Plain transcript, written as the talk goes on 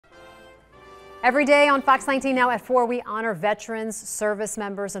Every day on Fox 19 now at 4, we honor veterans, service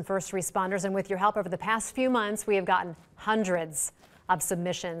members, and first responders. And with your help over the past few months, we have gotten hundreds of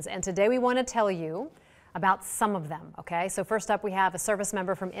submissions. And today we want to tell you about some of them, okay? So first up, we have a service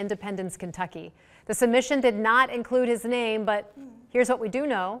member from Independence, Kentucky. The submission did not include his name, but here's what we do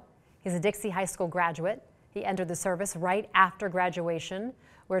know. He's a Dixie High School graduate. He entered the service right after graduation.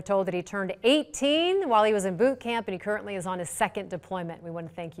 We're told that he turned 18 while he was in boot camp, and he currently is on his second deployment. We want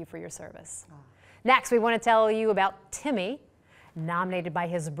to thank you for your service. Next, we want to tell you about Timmy, nominated by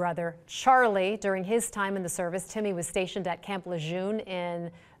his brother Charlie during his time in the service. Timmy was stationed at Camp Lejeune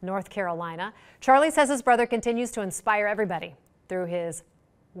in North Carolina. Charlie says his brother continues to inspire everybody through his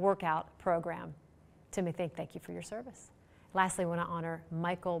workout program. Timmy, thank you for your service. Lastly, we want to honor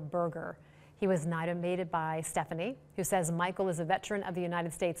Michael Berger. He was nominated by Stephanie, who says Michael is a veteran of the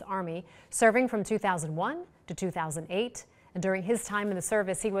United States Army, serving from 2001 to 2008. And during his time in the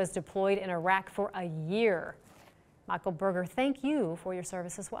service, he was deployed in Iraq for a year. Michael Berger, thank you for your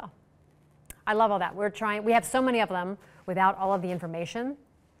service as well. I love all that. We have so many of them without all of the information.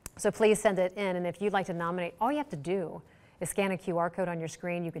 So please send it in. And if you'd like to nominate, all you have to do is scan a QR code on your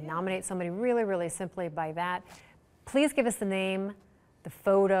screen. You can nominate somebody really, really simply by that. Please give us the name, the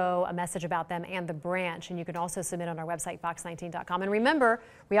photo, a message about them, and the branch. And you can also submit on our website, fox19.com. And remember,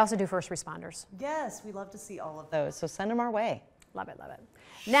 we also do first responders. Yes, we love to see all of those. So send them our way. Love it, love it.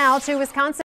 Now to Wisconsin.